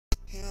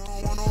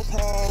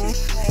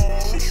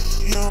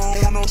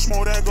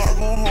smoke that Glock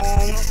go home.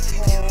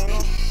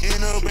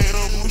 In a band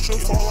of blue shit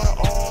fall like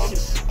all.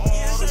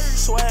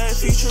 Swag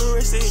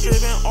futuristic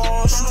driven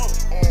awesome.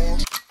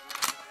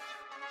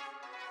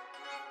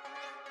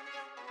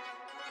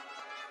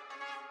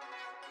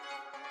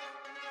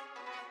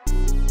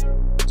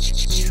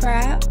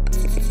 Trap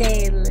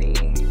Daily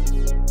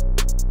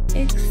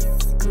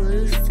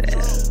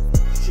exclusive.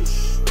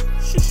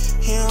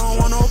 He don't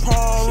want no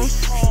problems.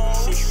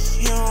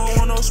 He don't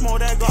want no smoke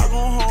that Glock go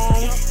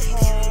home.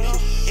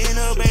 In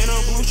a band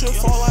of blue shit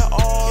fall like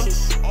all.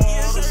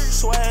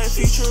 Swag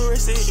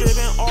futuristic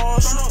driven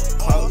awesome.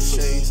 Cloud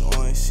shades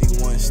on, she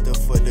wants stuff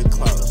for the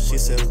clout. She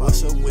said,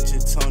 what's up with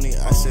your Tony?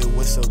 I said,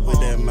 what's up with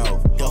that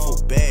mouth?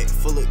 Duffel bag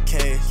full of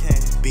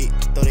cash, big,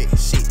 throw that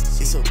shit.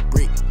 It's a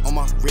brick on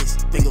my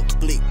wrist, finger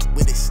flick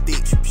with a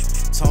stick.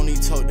 Tony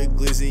told the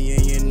glizzy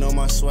and you know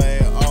my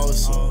swag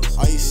awesome.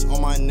 Ice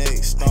on my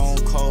neck, stone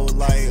cold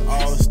like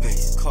Austin.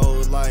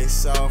 Cold like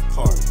South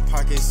Park,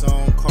 pockets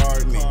on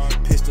Cartman.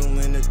 Pistol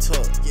in the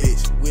tuck,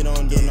 bitch, we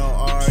don't do no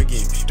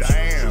arguing.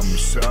 Damn,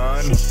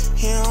 son.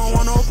 He don't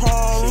want no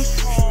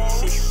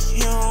problems.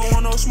 He don't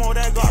want no smoke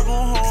that Glock go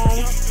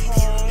home.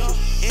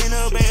 In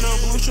a band of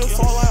blue shit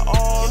fall like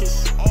all.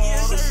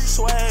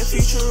 Swag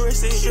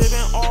futuristic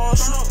driven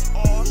awesome.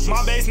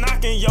 My bass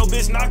knocking, yo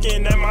bitch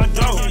knocking at my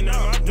door.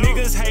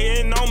 Niggas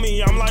hating on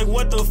me, I'm like,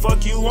 what the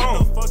fuck you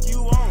want?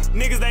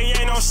 Niggas, they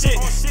ain't on shit.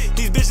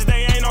 These bitches,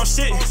 they ain't on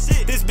shit.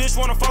 This bitch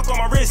wanna fuck on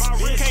my wrist.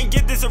 Can't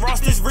get this and Ross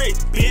this Rick,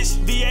 bitch.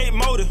 V8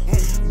 motor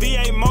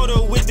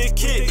with the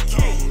kit.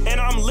 And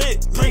I'm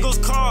lit. Pringles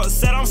card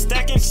said I'm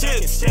stacking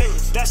chips.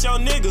 That's your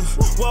nigga.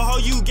 Well, ho,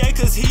 you gay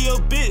cause he a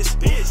bitch.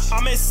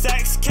 I'm at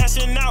Saks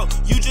cashing out.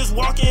 You just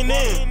walking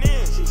in.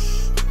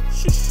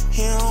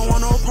 He don't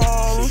want no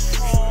problems.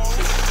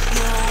 He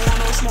don't want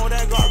no smoke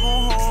that Glock go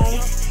home.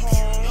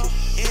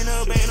 In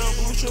a band of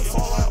blue shit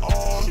fall like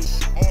all.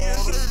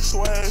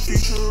 Swag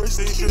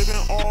futuristic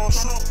driven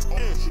awesome.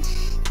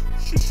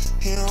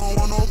 He don't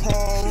want no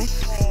problems.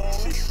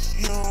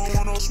 He don't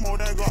want no smoke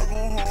that Glock go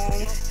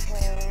home.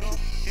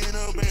 In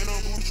a band of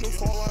blue shit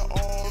fall like all.